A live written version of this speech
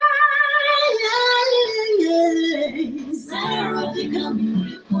coming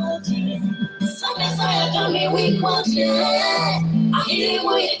reporting. Some Messiah coming reporting. I hear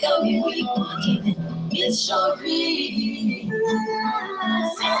where you coming reporting. It's sorry.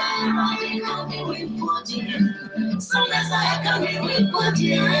 Somebody coming reporting. Some Messiah coming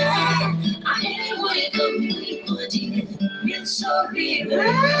reporting. I hear where you coming reporting. It's sorry.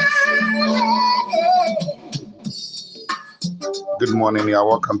 Good morning. You are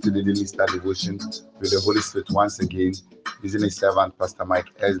welcome to the Daily Star Devotion with the Holy Spirit once again, using His servant, Pastor Mike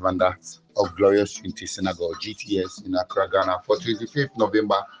Esbanda of Glorious Trinity Synagogue, GTS in Accra, Ghana, for 25th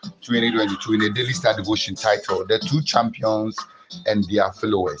November 2022 in a Daily Star Devotion titled, The Two Champions and Their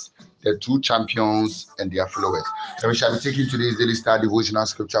Followers. The Two Champions and Their Followers. And we shall be taking today's Daily Star Devotional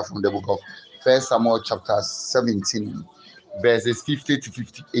scripture from the book of 1 Samuel chapter 17, verses 50 to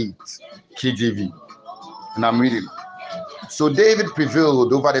 58, KJV. And I'm reading. So David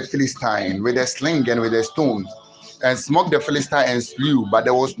prevailed over the Philistine with a sling and with a stone, and smote the Philistine and slew, but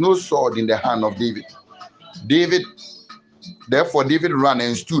there was no sword in the hand of David. Therefore David ran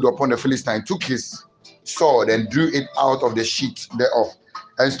and stood upon the Philistine, took his sword and drew it out of the sheath thereof,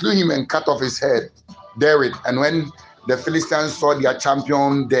 and slew him and cut off his head therewith. And when the Philistines saw their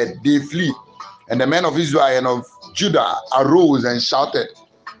champion dead, they flee. And the men of Israel and of Judah arose and shouted,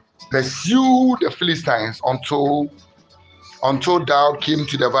 Pursue the Philistines until thou came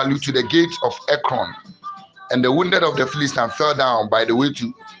to the valley to the gate of Ekron. And the wounded of the Philistine fell down by the way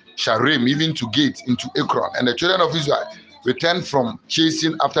to Sharim, even to gate into Ekron. And the children of Israel returned from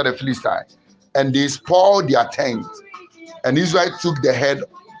chasing after the Philistine, and they spoiled their tent. And Israel took the head,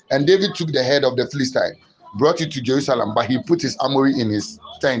 and David took the head of the Philistine, brought it to Jerusalem, but he put his armory in his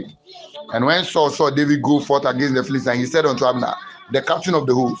tent. And when Saul saw David go forth against the Philistine, he said unto Abner, the captain of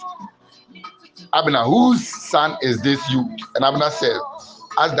the host, Abner, whose son is this youth? And Abner said,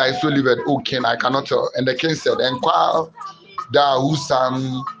 As thy soul liveth, O king, I cannot tell. And the king said, Enquire thou whose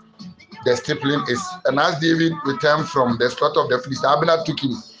son the stripling is. And as David returned from the slaughter of the Philistine, Abner took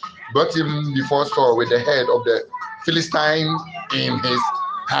him, brought him before Saul with the head of the Philistine in his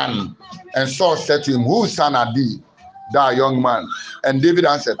hand. And Saul said to him, Whose son are thee, thou young man? And David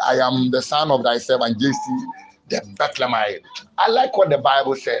answered, I am the son of thy servant Jesse the Bethlehemite. I like what the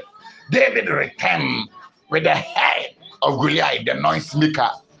Bible said. David returned with the head of Goliath, the noise maker,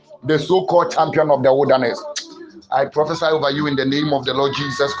 the so-called champion of the wilderness. I prophesy over you in the name of the Lord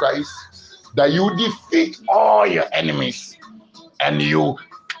Jesus Christ that you defeat all your enemies and you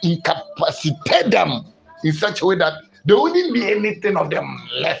incapacitate them in such a way that there wouldn't be anything of them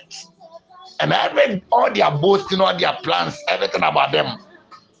left. And all their boasting, all their plans, everything about them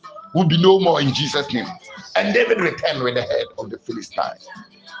will be no more in Jesus' name. And David returned with the head of the Philistine.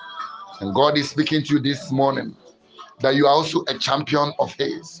 And God is speaking to you this morning that you are also a champion of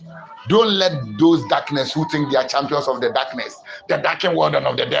His. Don't let those darkness who think they are champions of the darkness, the darkened world and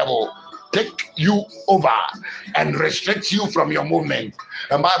of the devil, take you over and restrict you from your movement.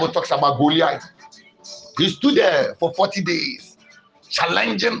 The Bible talks about Goliath. He stood there for 40 days,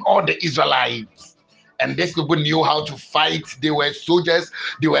 challenging all the Israelites. And these people knew how to fight. They were soldiers.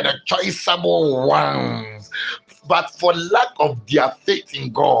 They were the choiceable ones. But for lack of their faith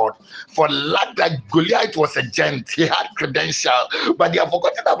in God, for lack that Goliath was a giant, he had credentials, but they have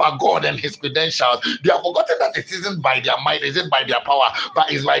forgotten about God and His credentials. They have forgotten that it isn't by their might, it isn't by their power,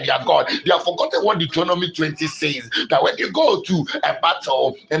 but it's by their God. They have forgotten what Deuteronomy 20 says, that when you go to a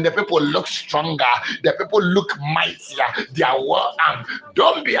battle and the people look stronger, the people look mightier, they are well armed.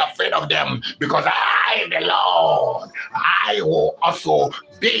 Don't be afraid of them, because I, the Lord, I will also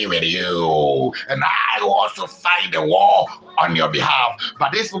be with you, and I will also fight the war on your behalf.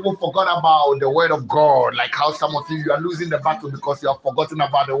 But these people forgot about the word of God, like how some of you are losing the battle because you have forgotten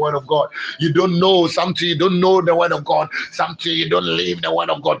about the word of God. You don't know something, you don't know the word of God, something you don't live the word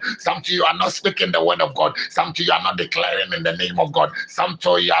of God, something you are not speaking the word of God, something you are not declaring in the name of God,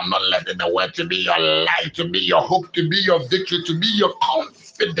 something you are not letting the word to be your life, to be your hope, to be your victory, to be your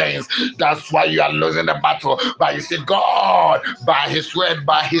confidence. That's why you are losing the battle. But you see, God, by His word,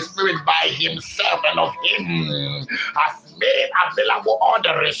 by His Spirit, by Himself and of Him, has made available all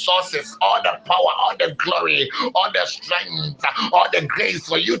the resources, all the power, all the glory, all the strength, all the grace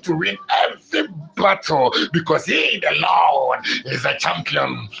for you to win every battle, because He, the Lord, is a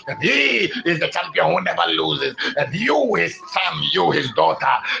champion, and He is the champion who never loses. And you, His son, you, His daughter,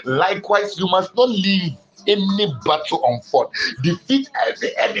 likewise, you must not live any battle on foot. Defeat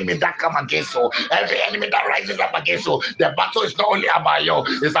every enemy that come against you, every enemy that rises up against you. The battle is not only about you,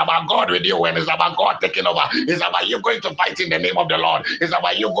 it's about God with you, and it's about God taking over. It's about you going to fight in the name of the Lord. It's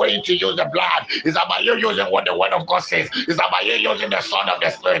about you going to use the blood. It's about you using what the word of God says. It's about you using the sword of the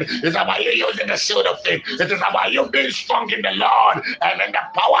Spirit. It's about you using the shield of faith. It is about you being strong in the Lord and in the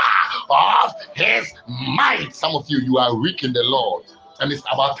power of his might. Some of you are weak in the Lord, and it's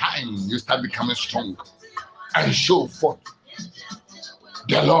about time you start becoming strong and show forth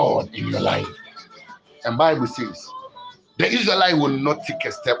the Lord in your life. And Bible says the Israelite will not take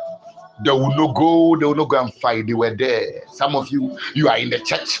a step. They will not go and fight. They were there. Some of you are in the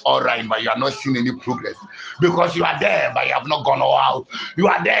church, all right, but you are not seeing any progress. Because you are there, but you have not gone all out. You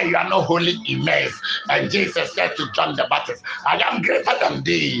are there, you are not wholly immersed. And Jesus said to John the Baptist, I am greater than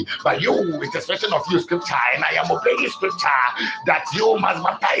thee, but you, it's a expression of you scripture, and I am obeying scripture that you must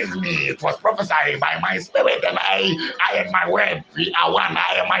baptize me. It was prophesied by my spirit, and I and my word, we are one.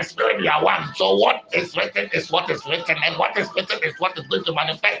 I and my spirit, we are one. So what is written is what is written, and what is written is what is going to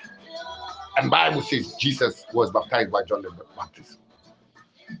manifest. And Bible says Jesus was baptized by John the Baptist.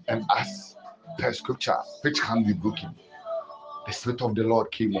 And as per scripture, which can be broken, the Spirit of the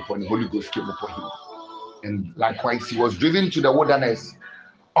Lord came upon him, the Holy Ghost came upon him. And likewise, he was driven to the wilderness,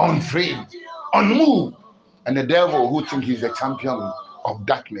 unfree, unmoved. And the devil, who thinks he's the champion of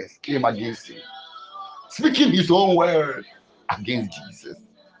darkness, came against him, speaking his own word against Jesus.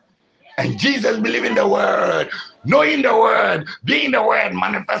 And Jesus, believing the word, knowing the word, being the word,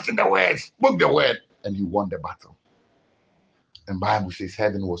 manifesting the word, spoke the word, and he won the battle. And Bible says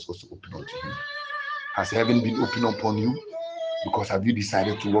heaven was also open unto him. Has heaven been open upon you? Because have you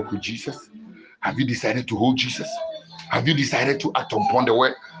decided to walk with Jesus? Have you decided to hold Jesus? Have you decided to act upon the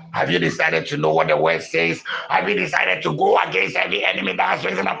word? Have you decided to know what the word says? Have you decided to go against every enemy that has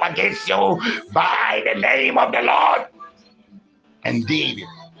risen up against you by the name of the Lord? And David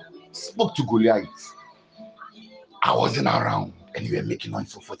spoke to Goliath. I wasn't around and you were making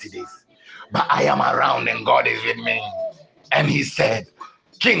noise for 40 days. But I am around and God is with me. And he said,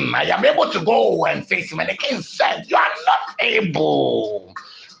 King, I am able to go and face him. And the king said, you are not able.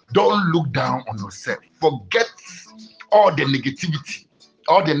 Don't look down on yourself. Forget all the negativity,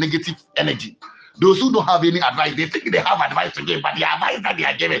 all the negative energy. Those who don't have any advice, they think they have advice to give, but the advice that they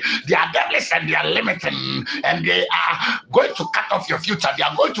are giving, they are devilish and they are limiting, and they are going to cut off your future. They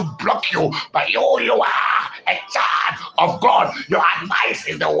are going to block you. But you are a child of God. Your advice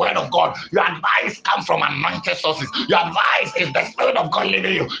is the word of God. Your advice comes from anointed sources. Your advice is the Spirit of God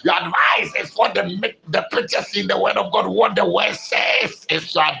leading you. Your advice is what the preachers see in the word of God. What the word says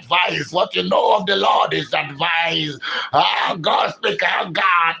is your advice. What you know of the Lord is advice. God speaks,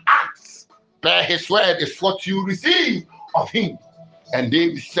 God acts. Per his word is what you receive of him. And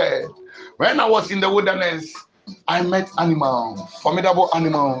David said, when I was in the wilderness, I met animals, formidable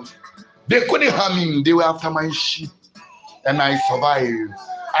animals. They couldn't harm me. They were after my sheep. And I survived.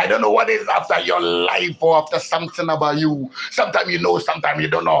 I don't know what is after your life or after something about you. Sometimes you know, sometimes you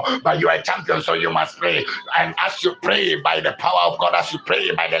don't know. But you are a champion, so you must pray. And as you pray by the power of God, as you pray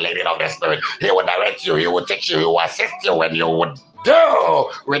by the leading of the Spirit, he will direct you, he will teach you, he will assist you when you would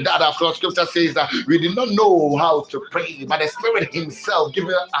do with that. After all, scripture says that we did not know how to pray, but the Spirit himself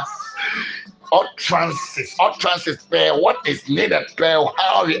giving us utterances, what is needed,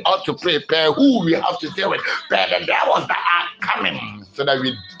 how we ought to pray, who we have to deal with, the devils that are coming, so that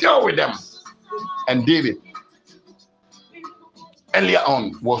we deal with them. And David, earlier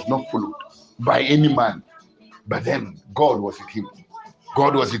on, was not followed by any man, but then God was with him.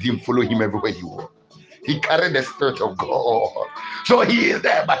 God was with him, follow him everywhere he was. He carried the Spirit of God. So he is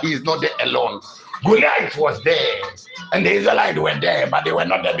there, but he is not there alone. Goliath was there, and the Israelites were there, but they were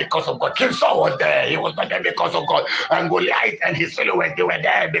not there because of God. King Saul was there, he was not there because of God. And Goliath and his followers, they were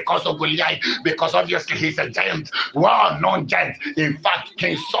there because of Goliath, because obviously he's a giant, well-known giant. In fact,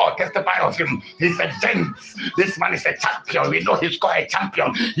 King Saul testified of him. He's a giant. This man is a champion. We know he's called a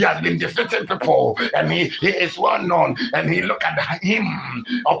champion. He has been defeating people, and he is well-known. And he look at him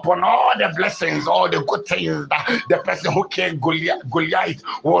upon all the blessings, all the good things that the person who killed Goliath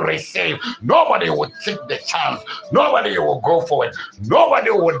will receive. Nobody would take the chance. Nobody will go for it. Nobody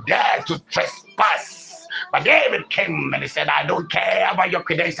would dare to trespass. But David came and he said, I don't care about your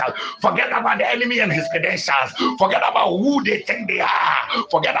credentials. Forget about the enemy and his credentials. Forget about who they think they are.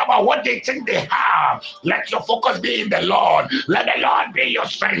 Forget about what they think they have. Let your focus be in the Lord. Let the Lord be your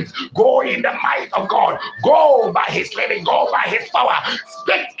strength. Go in the might of God. Go by his leading. Go by his power.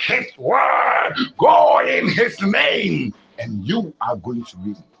 Speak his word. Go in his name. And you are going to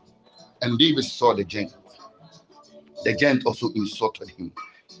be. And David saw the giant. The giant also insulted him.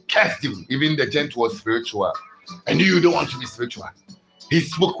 cursed him. Even the giant was spiritual. And you don't want to be spiritual. He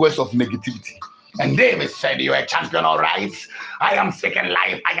spoke words of negativity. And David said, "You're a champion, all right? I am speaking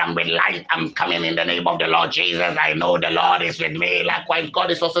life. I am with life. I'm coming in the name of the Lord Jesus. I know the Lord is with me. Likewise,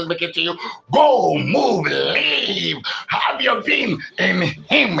 God is also speaking to you. Go, move, live. Have you been in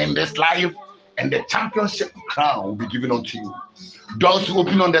Him in this life? And the championship crown will be given unto you. Doors will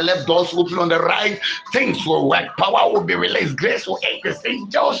open on the left, doors will open on the right. Things will work. Power will be released. Grace will increase.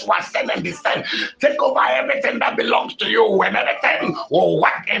 Angels will ascend and descend. Take over everything that belongs to you. And everything will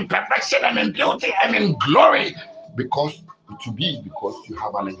work in perfection and in beauty and in glory. Because you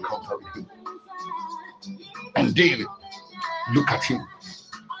have an encounter with Him." And David, look at him.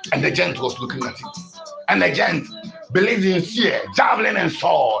 And the giant was looking at him. And the giant believed in spear, javelin, and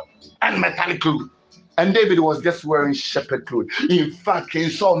sword, and metallic cloth. And David was just wearing shepherd clothes. In fact, King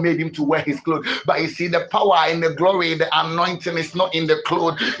Saul made him to wear his clothes. But you see, the power and the glory, the anointing is not in the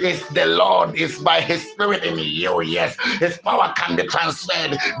clothes. It's the Lord. It's by His Spirit in you. Yes, His power can be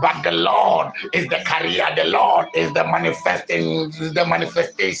transferred. But the Lord is the carrier. The Lord is the manifestation.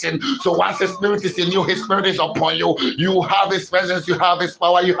 So once His Spirit is in you, His Spirit is upon you. You have His presence. You have His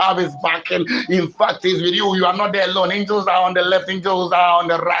power. You have His backing. In fact, He's with you. You are not there alone. Angels are on the left. Angels are on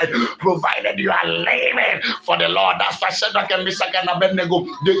the right. Provided you are laid for the Lord. That's why Shadrach and Meshach and Abednego,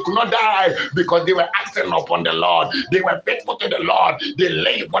 they could not die because they were acting upon the Lord. They were faithful to the Lord. They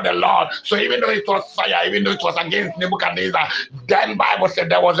lay for the Lord. So even though it was fire, even though it was against Nebuchadnezzar, then Bible said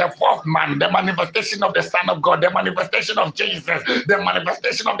there was a fourth man, the manifestation of the Son of God, the manifestation of Jesus, the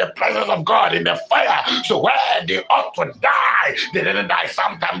manifestation of the presence of God in the fire. So where they ought to die, they didn't die.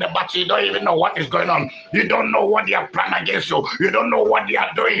 Sometimes the battle, you don't even know what is going on. You don't know what they are planning against you. You don't know what they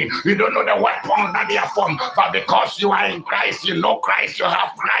are doing. You don't know the weapons that they are from. But because you are in Christ, you know Christ, you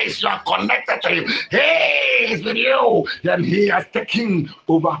have Christ, you are connected to Him. He is with you. Then He has taken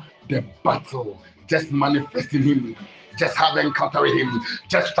over the battle. Just manifesting Him. Just have an encounter with Him.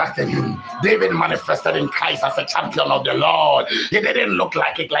 Just trust in Him. David manifested in Christ as a champion of the Lord. He didn't look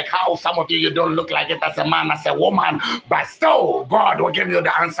like it, like how some of you don't look like it as a man, as a woman. But still, God will give you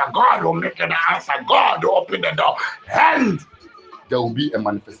the answer. God will make you the answer. God will open the door. And there will be a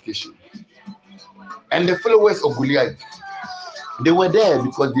manifestation. And the followers of Goliath, they were there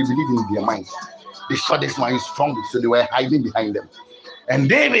because they believed in their mind. They saw this man is strong, so they were hiding behind them. And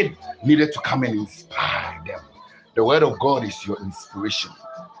David needed to come and inspire them. The word of God is your inspiration.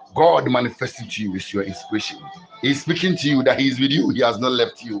 God manifesting to you is your inspiration. He's speaking to you that He is with you. He has not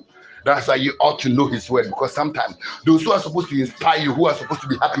left you. That's why you ought to know His word, because sometimes those who are supposed to inspire you, who are supposed to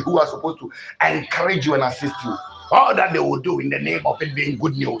be happy, who are supposed to encourage you and assist you, all that they will do in the name of it being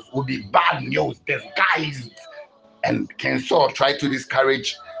good news will be bad news disguised. And King Saul tried to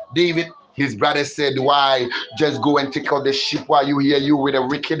discourage David. His brother said, "Why just go and take out the sheep while you hear you with a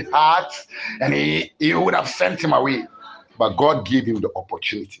wicked heart?" And he would have sent him away. But God gave him the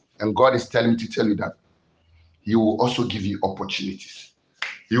opportunity. And God is telling me to tell you that He will also give you opportunities.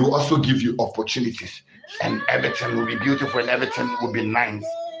 He will also give you opportunities. And everything will be beautiful and everything will be nice.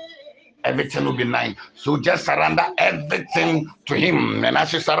 Everything will be nice. So just surrender everything to Him. And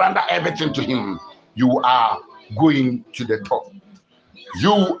as you surrender everything to Him, you are going to the top.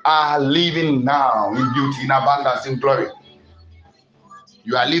 You are living now in beauty, in abundance, in glory.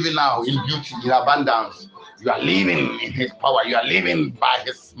 You are living now in beauty, in abundance. You are living in His power. You are living by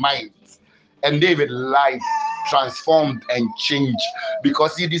His might. And David's life transformed and changed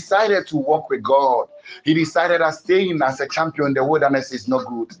because he decided to walk with God. He decided that staying as a champion in the wilderness is not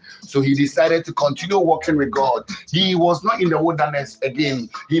good. So he decided to continue walking with God. He was not in the wilderness again.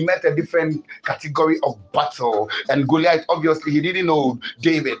 He met a different category of battle. And Goliath, obviously, he didn't know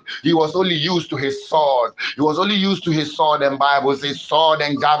David. He was only used to his sword. He was only used to his sword, and Bible says sword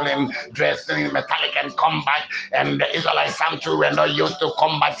and javelin, dressed in metallic and combat. And the Israelites, some too, were not used to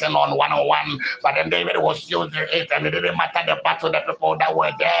combating on one-on-one. But then David was used to it, and it didn't matter the battle, the people that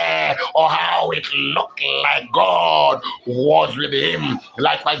were there, or how it looked like God was with him.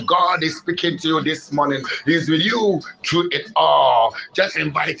 Likewise, God is speaking to you this morning. He's with you through it all. Just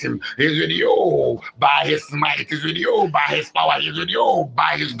invite Him. He's with you by His might. He's with you by His power. He's with you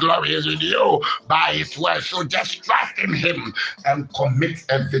by His glory. He's with you by His word. So just trust in Him and commit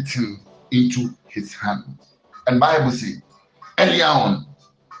everything into His hand. And Bible says, earlier on,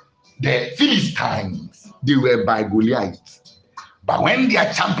 the Philistines, they were by Goliath. But when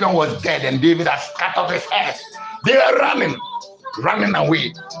their champion was dead and David had cut off his head, they were running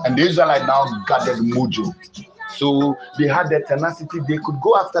away. And the Israelites now gathered mojo. So they had the tenacity, they could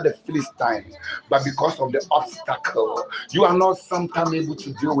go after the Philistines, but because of the obstacle, you are not sometimes able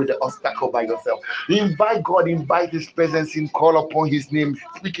to deal with the obstacle by yourself. Invite God, invite His presence in, call upon His name,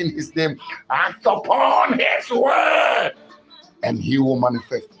 speak in His name, act upon His word, and He will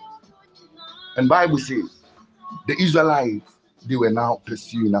manifest. And Bible says the Israelites, they were now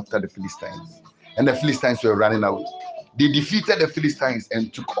pursuing after the Philistines, and the Philistines were running away. They defeated the Philistines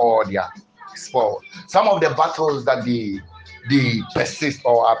and took all their spoil. Some of the battles that they persist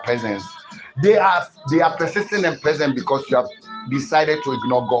or are present, they are persistent and present because you have decided to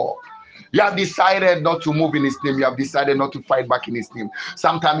ignore God. You have decided not to move in His name. You have decided not to fight back in His name.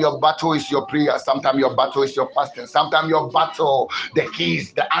 Sometimes your battle is your prayer. Sometimes your battle is your fasting. Sometimes your battle, the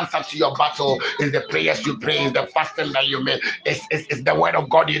keys, the answer to your battle is the prayers you pray, is the fasting that you make. It's the word of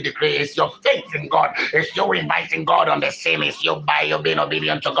God you decree. It's your faith in God. It's you inviting God on the scene. It's you by your being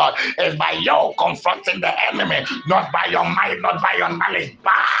obedient to God. It's by you confronting the enemy, not by your might, not by your knowledge,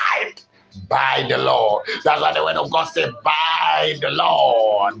 by the Lord. That's why the word of God said, by the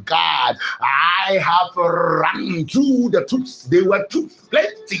Lord God, I have run through the troops. They were troops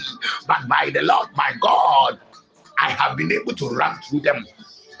plenty, but by the Lord my God, I have been able to run through them.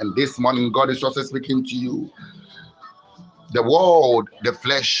 And this morning, God is also speaking to you. The world, the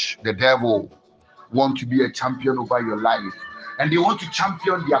flesh, the devil want to be a champion over your life, and they want to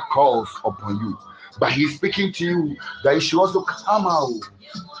champion their cause upon you. But He's speaking to you that you should also come out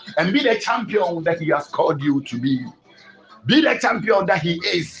and be the champion that He has called you to be. Be the champion that He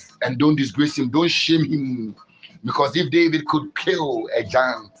is, and don't disgrace Him, don't shame Him. Because if David could kill a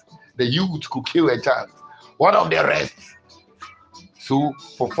giant, the youth could kill a giant, what of the rest? So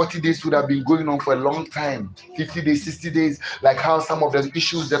for 40 days would have been going on for a long time, 50 days, 60 days, like how some of the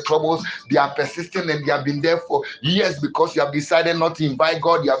issues, the troubles, they are persistent and they have been there for years because you have decided not to invite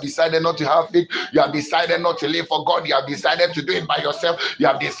God, you have decided not to have faith, you have decided not to live for God, you have decided to do it by yourself, you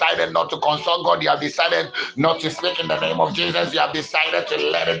have decided not to consult God, you have decided not to speak in the name of Jesus, you have decided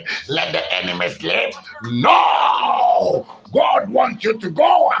to let the enemy sleep. No! God wants you to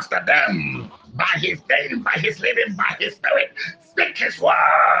go after them by His name, by His living, by His Spirit. Speak His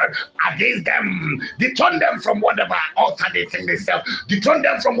word against them. Dethrone them from whatever altar they think they serve. Dethrone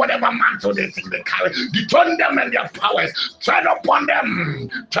them from whatever mantle they think they carry. Dethrone them and their powers. Tread upon them.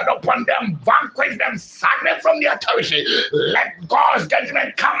 Tread upon them. Vanquish them. Sack them from their authority. Let God's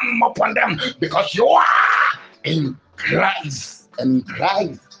judgment come upon them because you are in Christ. And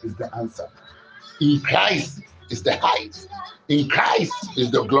Christ is the answer. In Christ is the height. In Christ is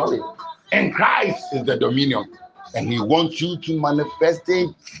the glory. In Christ is the dominion. And He wants you to manifest it.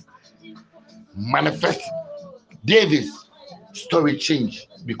 Manifest it. David's story changed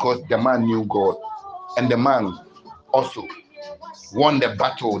because the man knew God. And the man also won the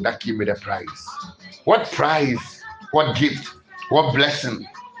battle that came with a prize. What prize? What gift? What blessing?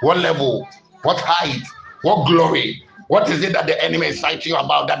 What level? What height? What glory? What is it that the enemy is fighting you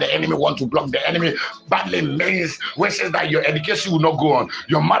about, that the enemy wants to block? The enemy badly means wishes that your education will not go on,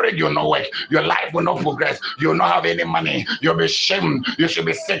 your marriage will not work, your life will not progress, you will not have any money, you'll be shamed, you should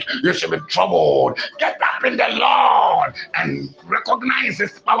be sick, you should be troubled. Get up in the Lord and recognize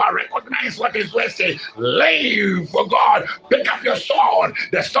His power, recognize what His word says. Live for God. Pick up your sword.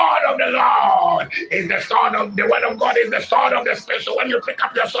 The sword of the Lord is the sword of the word of God, is the sword of the Spirit. So when you pick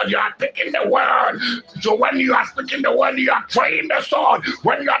up your sword, you are picking the word. So when you are speaking the word, you are throwing the sword.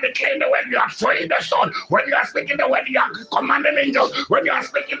 When you are declaring the word, you are throwing the sword. When you are speaking the word, you are commanding angels. When you are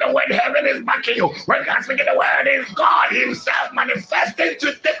speaking the word, heaven is backing you. When you are speaking the word, is God Himself manifesting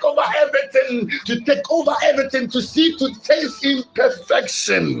to take over everything, to see, to taste in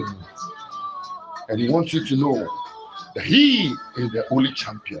perfection. And He wants you to know that He is the only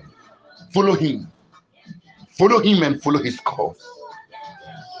champion. Follow Him. Follow Him and follow His cause.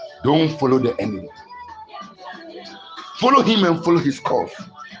 Don't follow the enemy. Follow Him and follow His cause.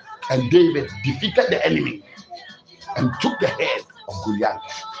 And David defeated the enemy and took the head of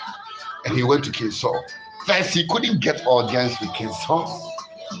Goliath. And he went to King Saul. First, he couldn't get audience with King Saul.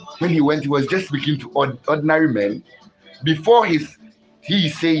 When he went, he was just speaking to ordinary men. Before he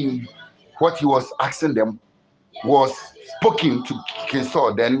is saying what he was asking them was spoken to King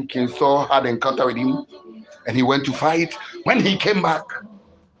Saul. Then King Saul had an encounter with him and he went to fight. When he came back,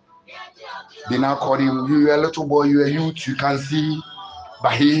 they now called him, "You are a little boy, you are a youth, you can see."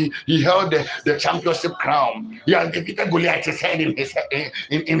 But he held the championship crown. He has defeated Goliath's head in his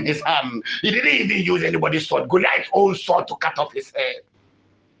hand. He didn't even use anybody's sword. Goliath's own sword to cut off his head.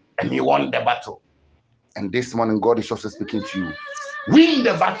 And he won the battle. And this morning, God is also speaking to you. Win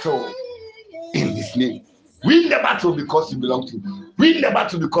the battle in His name. Win the battle because you belong to him. Win the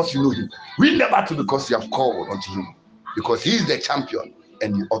battle because you know him. Win the battle because you have called unto him. Because he is the champion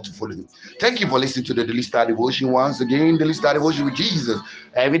and you ought to follow him. Thank you for listening to the Daily Star Devotion once again. Daily Star Devotion with Jesus.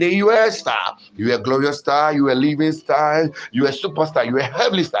 Every day you are a star. You are a glorious star. You are a living star. You are a superstar. You are a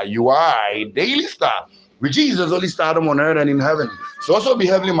heavenly star. You are a daily star. With Jesus, only stardom on earth and in heaven. So also be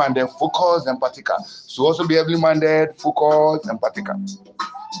heavenly minded, focused, and practical. So also be heavenly minded, focused, and practical.